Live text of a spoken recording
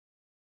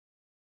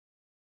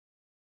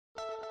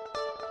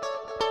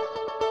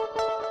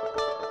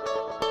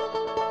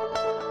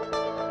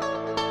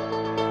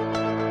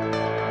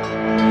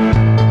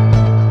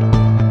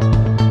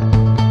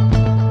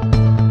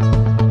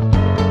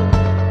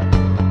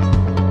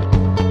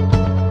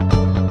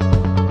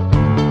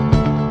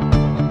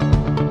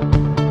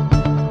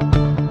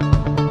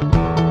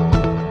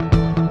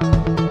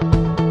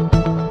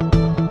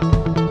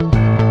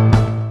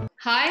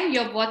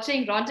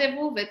watching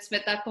Rendezvous with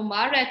Smita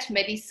Kumar at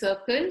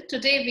Medicircle.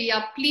 Today we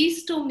are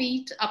pleased to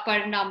meet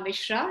Aparna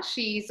Mishra.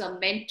 She is a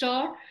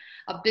mentor,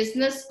 a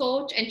business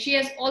coach, and she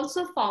has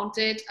also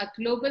founded a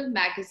global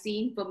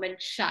magazine, Women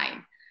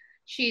Shine.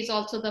 She is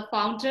also the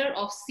founder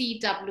of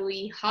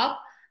CWEHUB,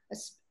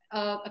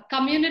 a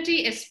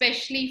community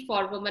especially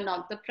for women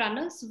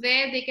entrepreneurs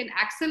where they can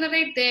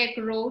accelerate their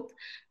growth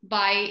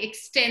by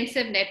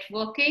extensive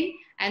networking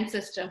and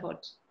sisterhood.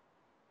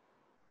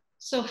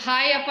 So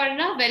hi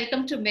Aparna,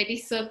 welcome to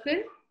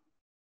Medicircle.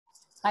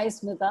 Hi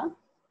Smita.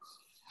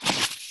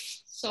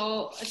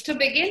 So to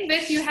begin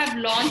with, you have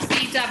launched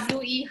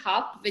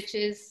CWEHUB, which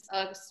is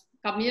a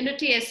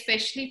community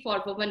especially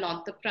for women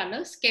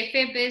entrepreneurs,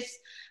 Cafebiz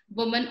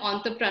Women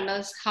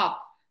Entrepreneurs Hub.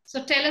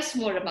 So tell us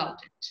more about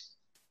it.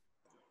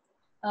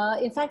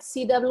 In fact,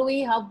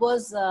 CWEHUB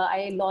was,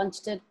 I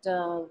launched it,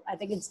 I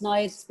think it's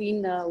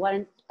been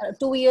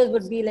 2 years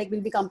we'll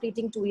be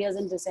completing 2 years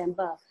in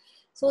December.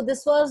 So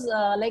this was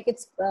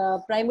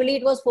primarily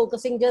it was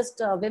focusing just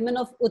women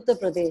of Uttar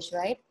Pradesh,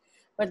 right?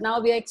 But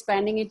now we are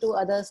expanding it to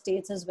other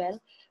states as well.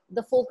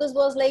 The focus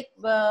was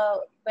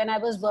when I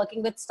was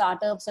working with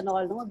startups and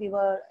all, no,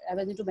 I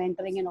was into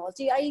mentoring and all.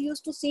 See, I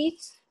used to see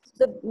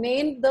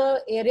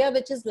the area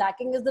which is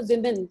lacking is the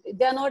women.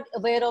 They are not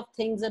aware of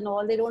things and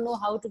all. They don't know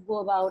how to go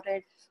about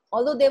it.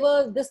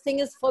 Although this thing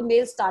is for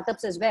male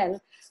startups as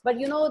well. But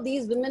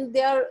these women,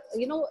 they are,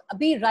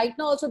 right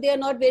now also they are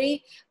not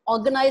very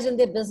organized in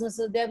their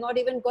businesses. They have not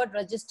even got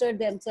registered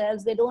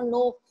themselves. They don't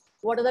know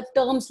what are the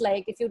terms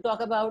like. If you talk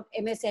about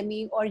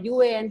MSME or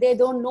UA, and they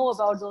don't know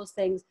about those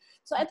things.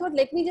 So I thought,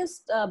 let me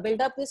just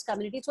build up this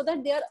community so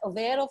that they are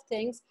aware of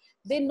things.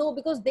 They know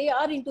because they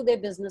are into their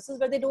businesses,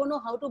 but they don't know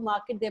how to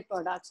market their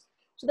products.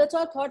 So that's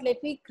why I thought,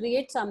 let me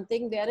create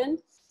something wherein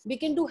we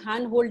can do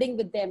hand holding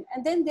with them.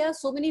 And then there are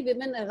so many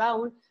women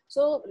around.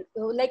 So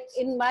like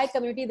in my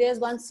community, there's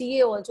one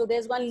CA also,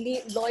 there's one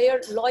lawyer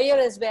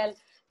as well.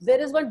 There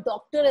is one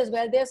doctor as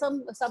well. There's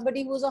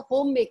somebody who's a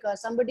homemaker,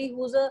 somebody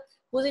who's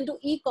into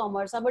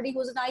e-commerce, somebody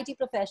who's an IT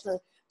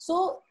professional.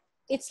 So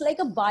it's like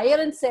a buyer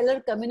and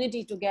seller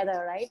community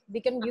together, right?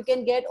 You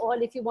can get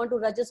all, if you want to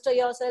register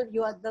yourself,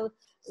 you are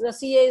the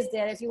CA is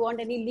there. If you want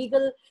any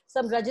legal,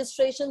 some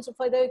registrations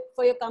for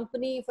your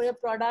company, for your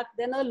product,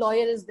 then a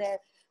lawyer is there.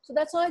 So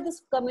that's why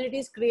this community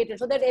is created,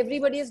 so that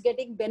everybody is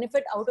getting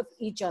benefit out of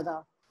each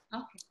other.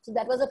 Okay. So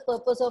that was the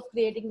purpose of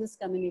creating this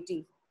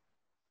community.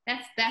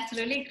 That's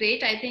really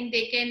great. I think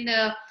they can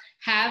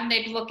have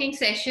networking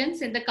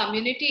sessions in the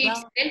community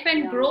itself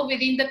and grow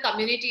within the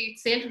community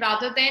itself,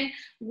 rather than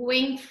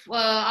going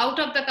out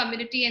of the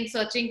community and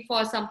searching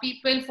for some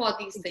people for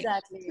these things.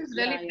 Exactly. This is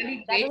really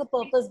great. That is the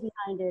purpose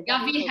behind it.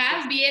 Yeah, we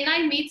have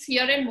BNI meets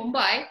here in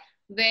Mumbai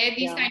where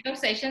these kind of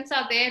sessions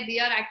are there. They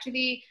are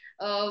actually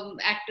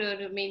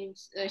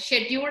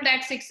scheduled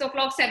at 6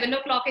 o'clock, 7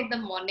 o'clock in the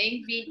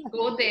morning. We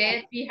go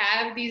there, we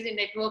have these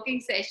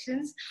networking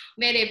sessions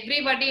where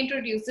everybody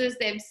introduces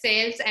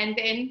themselves and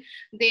then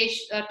they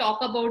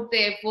talk about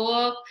their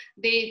work.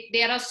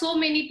 There are so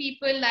many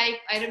people,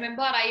 like I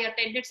remember I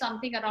attended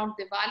something around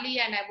Diwali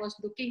and I was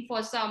looking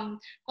for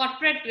some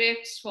corporate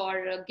gifts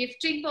for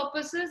gifting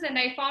purposes, and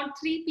I found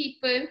 3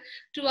 people,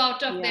 2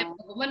 out of them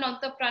women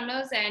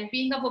entrepreneurs, and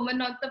being a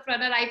woman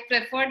entrepreneur, I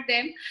preferred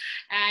them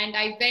and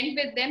I went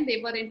with them.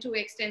 They were into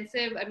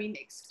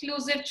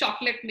exclusive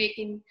chocolate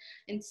making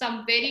in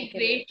some very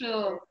great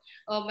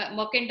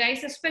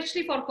merchandise,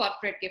 especially for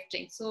corporate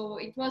gifting. So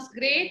it was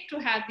great to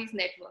have these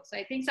networks.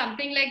 I think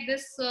something like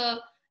this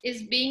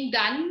is being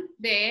done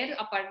there,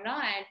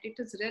 Aparna, and it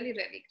is really,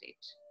 really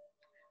great.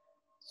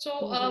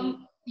 So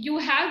you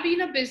have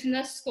been a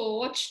business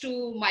coach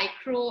to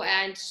micro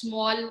and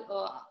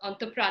small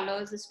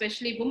entrepreneurs,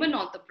 especially women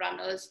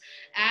entrepreneurs.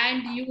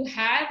 And you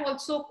have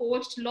also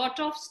coached a lot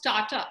of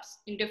startups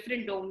in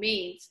different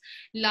domains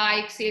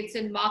like sales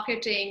and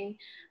marketing,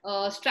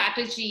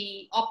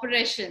 strategy,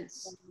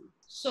 operations.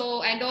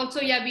 So, and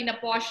also you have been a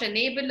POSH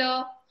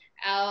Enabler,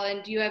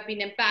 and you have been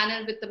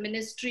impaneled with the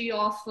Ministry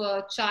of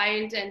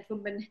Child and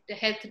Women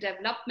Health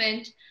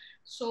Development.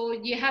 So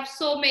you have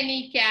so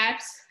many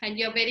caps and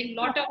you're wearing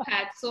a lot of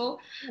hats. So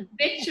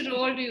which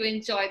role do you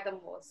enjoy the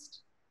most?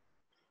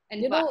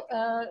 And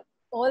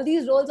all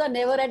these roles are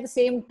never at the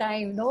same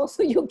time, no?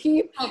 So you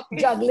keep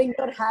juggling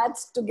your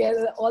hats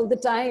together all the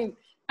time.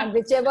 And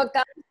whichever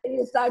comes,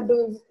 you start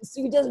doing,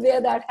 so you just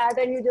wear that hat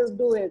and you just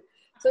do it.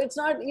 So it's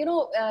not,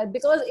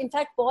 because in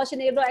fact, POSH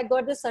Enabler, I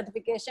got this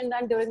certification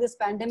done during this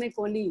pandemic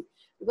only.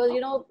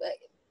 Because,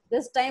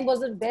 this time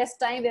was the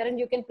best time wherein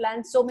you can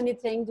plan so many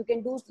things, you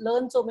can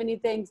learn so many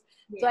things.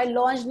 Yes. So I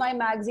launched my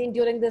magazine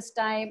during this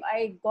time.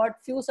 I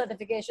got few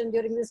certifications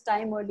during this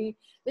time only,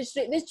 which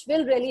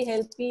will really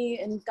help me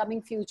in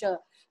coming future.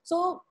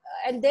 So,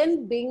 and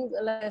then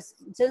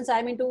since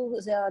I'm into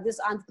this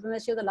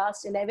entrepreneurship the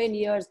last 11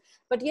 years,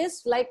 but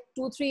yes, like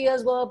 2-3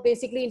 years were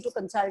basically into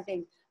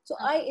consulting. So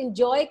I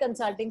enjoy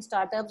consulting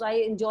startups. I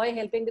enjoy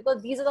helping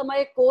because these are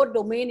my core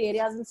domain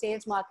areas in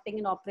sales, marketing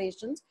and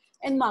operations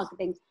and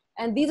marketing.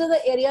 And these are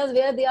the areas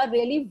where they are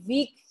really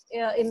weak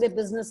in their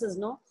businesses,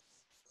 no?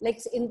 like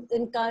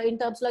in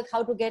terms like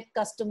how to get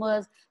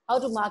customers, how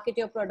to market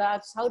your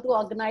products, how to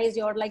organize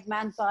your like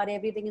manpower,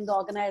 everything in the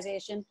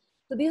organization.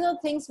 So these are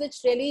things which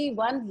really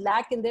one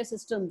lack in their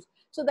systems.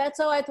 So that's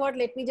how I thought,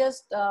 let me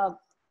just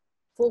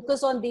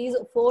focus on these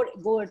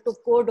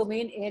core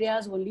domain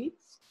areas only,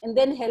 and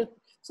then help.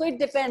 So it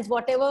depends,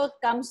 whatever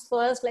comes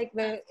first, like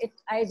where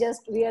I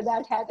just wear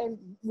that hat and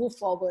move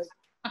forward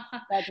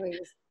that way.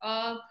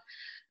 uh,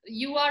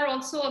 you are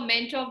also a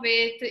mentor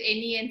with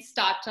NEN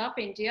Startup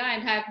India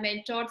and have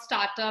mentored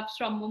startups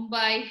from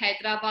Mumbai,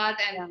 Hyderabad,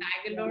 and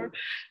Bangalore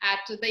at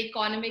the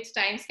Economics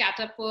Times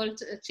Catapult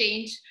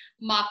Change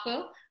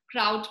Marker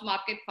Crowd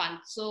Market Fund.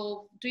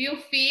 So, do you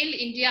feel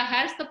India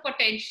has the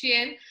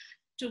potential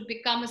to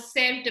become a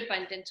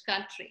self-dependent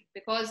country?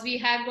 Because we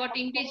have got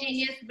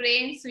indigenous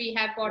brains, we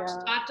have got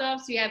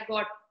startups, we have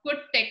got good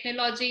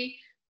technology.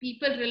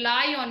 People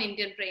rely on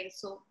Indian brains.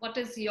 So, what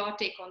is your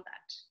take on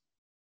that?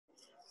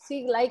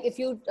 See, like if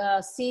you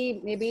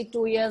see maybe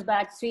 2 years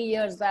back, 3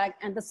 years back,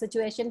 and the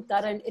situation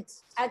current,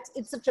 it's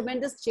a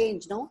tremendous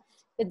change, no?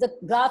 The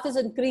graph is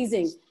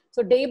increasing.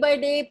 So day by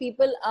day,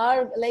 people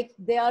are like,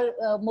 they are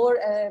more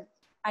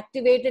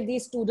activated,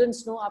 these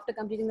students, no, after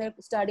completing their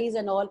studies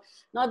and all.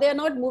 Now they are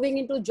not moving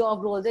into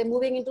job roles, they're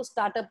moving into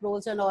startup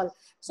roles and all.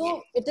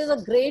 So it is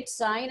a great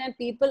sign, and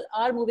people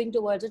are moving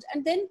towards it.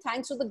 And then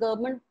thanks to the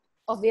government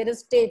of various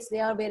states,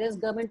 there are various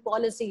government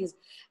policies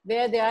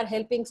where they are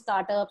helping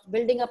startups,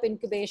 building up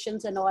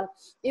incubations and all.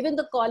 Even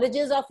the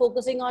colleges are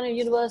focusing on, and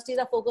universities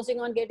are focusing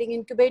on getting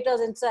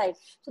incubators inside.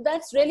 So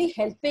that's really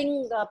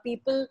helping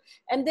people.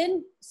 And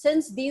then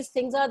since these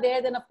things are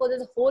there, then of course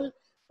there's a whole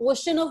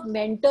ocean of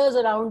mentors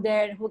around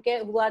there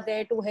who are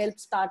there to help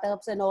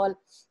startups and all.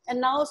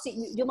 And now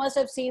see, you must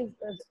have seen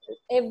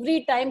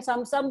every time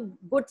some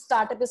good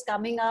startup is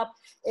coming up,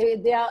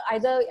 they are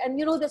either, and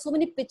you know, there's so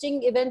many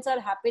pitching events are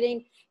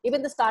happening.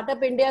 Even the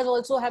Startup India is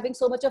also having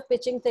so much of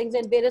pitching things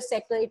in various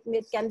sectors.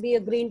 It can be a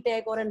green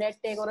tech or a net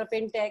tech or a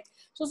fintech.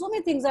 So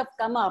many things have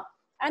come up.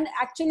 And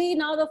actually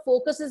now the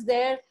focus is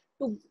there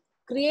to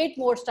create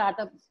more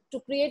startups, to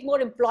create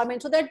more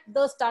employment, so that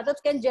the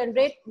startups can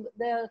generate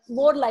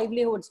more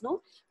livelihoods,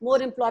 no,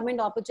 more employment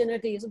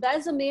opportunities. So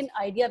that's the main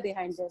idea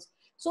behind this.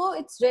 So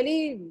it's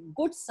really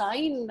good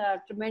sign,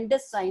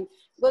 tremendous sign.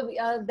 Because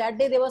that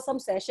day there was some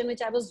session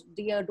which I was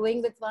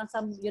doing with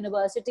some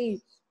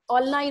university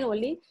online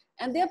only,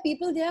 and there are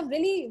people,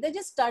 they're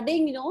just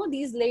studying, you know,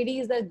 these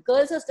ladies, the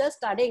girls are just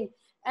studying,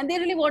 and they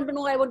really want to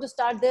know, I want to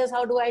start this,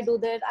 how do I do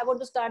that, I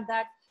want to start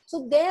that.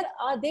 So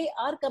they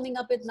are coming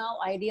up with now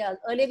ideas.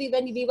 Earlier,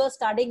 when we were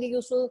studying,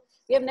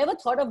 we have never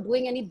thought of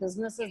doing any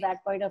businesses at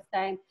that point of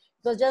time.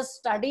 It was just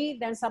study,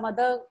 then some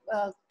other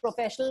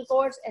professional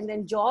course, and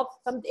then job.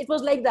 It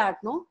was like that,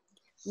 no?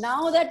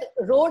 Now that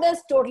road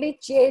has totally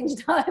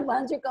changed.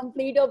 Once you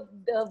complete your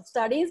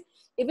studies,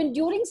 even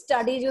during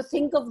studies, you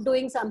think of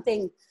doing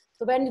something.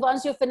 So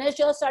once you finish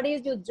your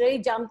studies, you really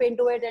jump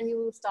into it and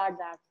you start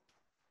that.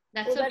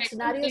 That's so a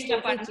welcome change,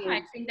 Aparna.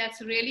 I think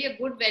that's really a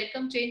good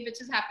welcome change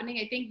which is happening.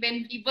 I think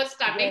when we were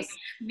studying,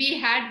 we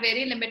had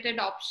very limited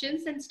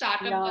options, and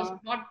startup was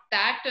not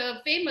that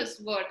famous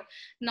word.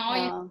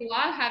 Now you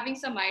are having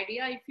some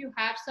idea. If you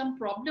have some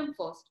problem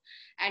first,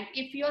 and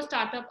if your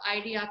startup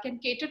idea can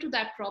cater to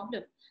that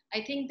problem,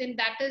 I think then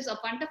that is a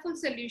wonderful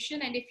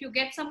solution. And if you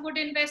get some good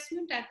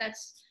investment,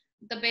 that's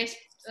the best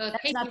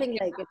thing. Nothing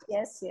like it.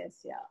 Yes,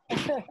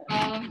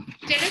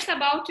 Tell us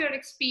about your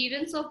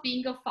experience of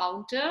being a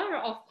founder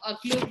of a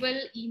global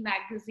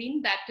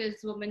e-magazine that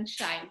is Women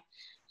Shine.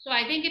 So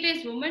I think it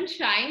is Women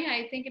Shine.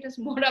 I think it is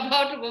more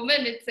about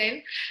women itself,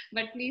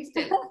 but please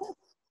tell us.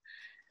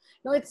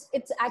 No,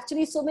 it's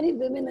actually so many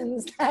women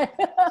in that.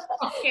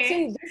 Okay.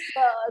 See,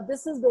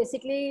 this is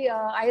basically,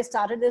 I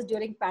started this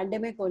during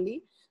pandemic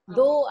only,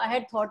 though I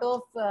had thought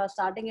of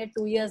starting it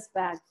 2 years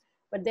back.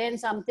 But then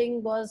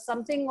something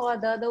or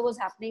the other was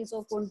happening,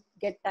 so couldn't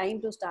get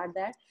time to start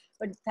that.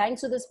 But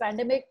thanks to this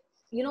pandemic,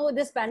 you know,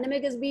 this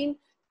pandemic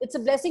it's a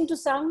blessing to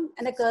some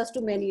and a curse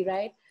to many,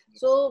 right?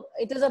 So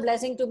it is a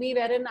blessing to me,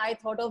 wherein I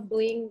thought of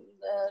doing,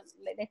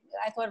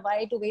 I thought,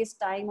 why to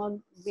waste time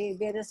on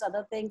various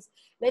other things?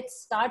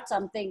 Let's start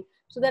something.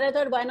 So then I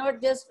thought, why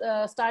not just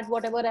start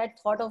whatever I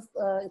thought of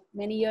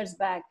many years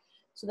back.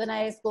 So then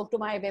I spoke to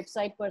my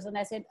website person.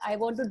 I said, I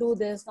want to do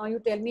this. Now you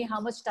tell me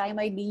how much time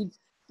I need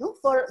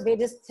for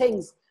various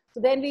things. So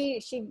then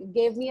she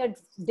gave me a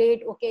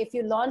date. Okay, if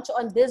you launch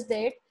on this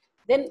date,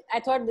 then I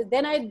thought,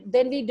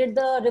 then we did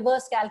the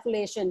reverse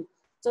calculation.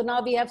 So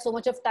now we have so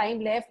much of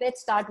time left.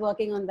 Let's start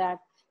working on that.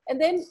 And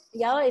then,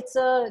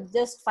 it's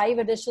just 5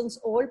 editions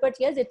old, but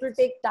yes, it will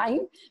take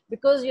time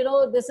because, you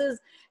know, this is,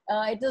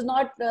 it is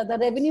not, the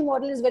revenue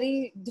model is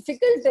very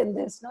difficult in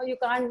this. No, you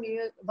can't,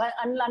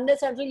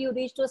 unless until you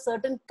reach to a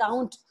certain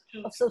count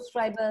of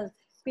subscribers,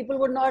 people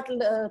would not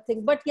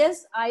think. But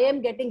yes, I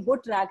am getting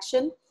good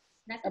traction.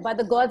 By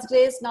the God's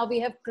grace, now we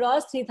have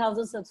crossed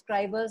 3,000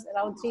 subscribers,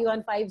 around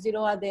 3,150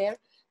 are there.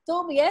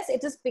 So yes,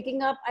 it is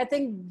picking up, I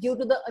think, due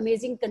to the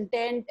amazing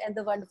content and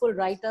the wonderful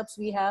write-ups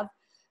we have.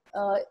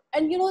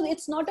 And you know,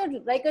 it's not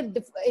like a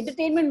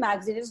entertainment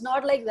magazine. It's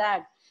not like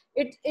that.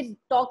 it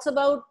talks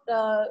about,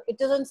 it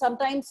isn't,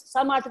 sometimes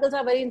some articles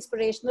are very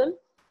inspirational,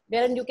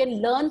 wherein you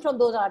can learn from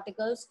those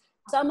articles.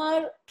 Some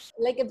are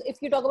like,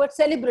 if you talk about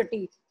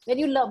celebrity, then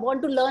you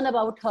want to learn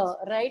about her,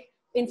 right?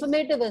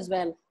 Informative as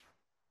well.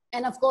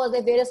 And of course,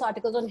 there are various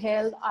articles on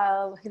health,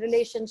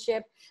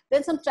 relationship.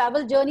 Then some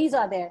travel journeys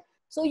are there.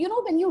 So, you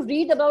know, when you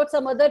read about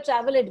some other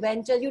travel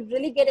adventures, you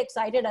really get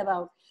excited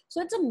about.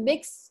 So it's a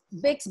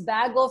mixed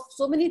bag of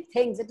so many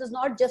things. It is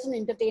not just an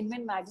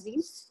entertainment magazine.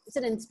 It's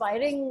an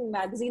inspiring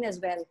magazine as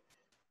well.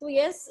 So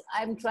yes,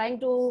 I'm trying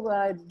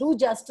to do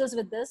justice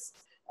with this.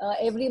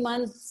 Every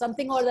month,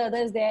 something or the other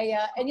is there,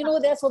 yeah. And you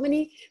know, there are so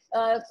many,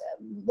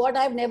 what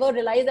I've never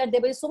realized, that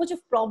there is so much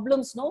of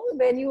problems, no,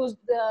 when you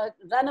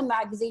run a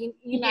magazine,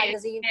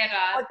 e-magazine, Yes,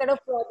 what kind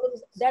of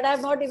problems that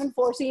I've not even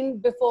foreseen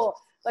before.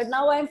 But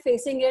now I'm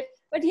facing it.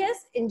 But yes,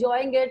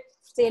 enjoying it,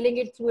 sailing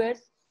it through it.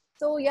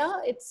 So yeah,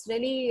 it's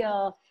really,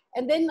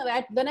 and then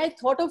when I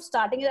thought of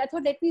starting it, I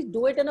thought, let me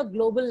do it on a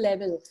global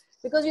level.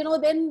 Because, you know,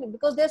 then,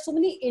 because there's so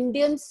many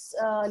Indians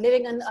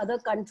living in other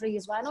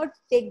countries, why not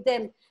take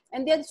them?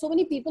 And there are so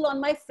many people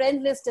on my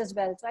friend list as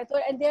well. So I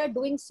thought, and they are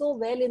doing so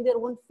well in their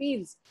own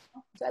fields.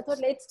 So I thought,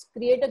 let's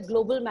create a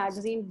global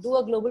magazine, do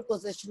a global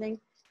positioning.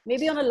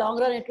 Maybe on a long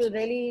run, it will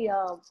really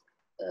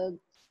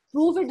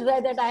prove it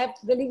right that I have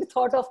really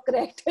thought of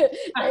correct.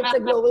 It's a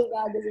global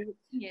magazine.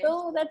 yes.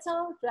 So that's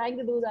how I'm trying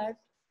to do that.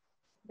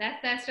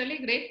 That's really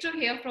great to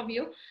hear from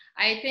you.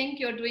 I think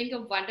you're doing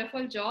a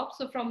wonderful job.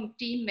 So from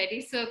Team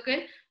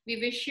Medicircle, we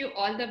wish you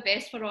all the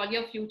best for all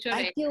your future.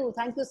 Thank you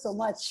so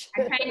much.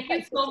 And thank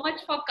you so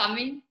much for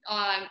coming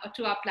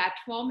to our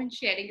platform and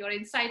sharing your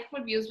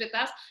insightful views with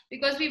us,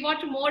 because we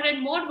want more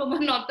and more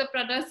women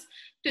entrepreneurs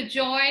to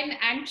join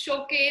and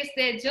showcase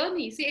their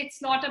journey. See,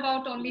 it's not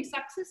about only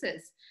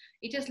successes.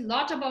 It is a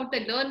lot about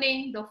the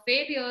learning, the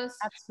failures,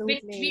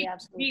 which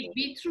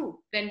we through.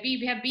 When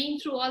we have been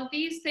through all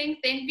these things,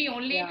 then we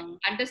only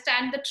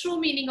understand the true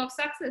meaning of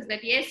success.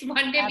 That yes,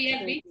 one day we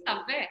have reached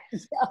somewhere.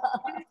 It's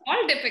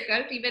all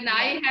difficult. Even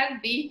I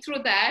have been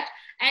through that,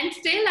 and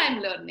still I'm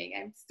learning.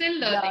 I'm still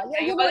learning.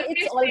 Yeah, you know,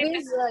 it's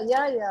always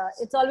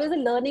it's always a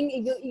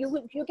learning.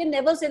 You can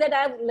never say that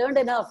I've learned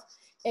enough.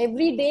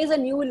 Every day is a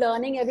new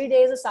learning. Every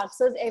day is a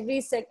success.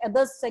 Every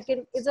other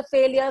second is a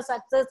failure,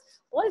 success,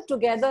 all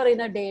together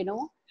in a day, you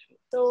know.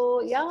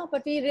 So yeah,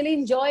 but we really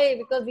enjoy,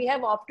 because we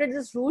have opted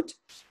this route.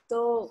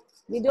 So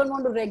we don't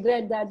want to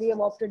regret that we have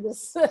opted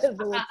this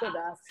route for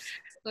us.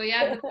 So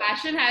yeah, the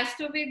passion has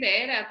to be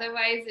there.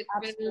 Otherwise, it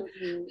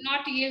will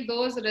not yield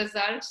those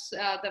results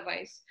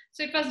otherwise.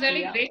 So it was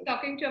really great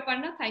talking to you,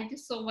 Aparna. Thank you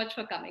so much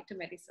for coming to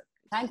Medicircle.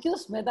 Thank you,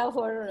 Smita,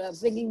 for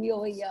bringing me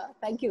over here.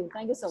 Thank you.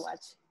 Thank you so much.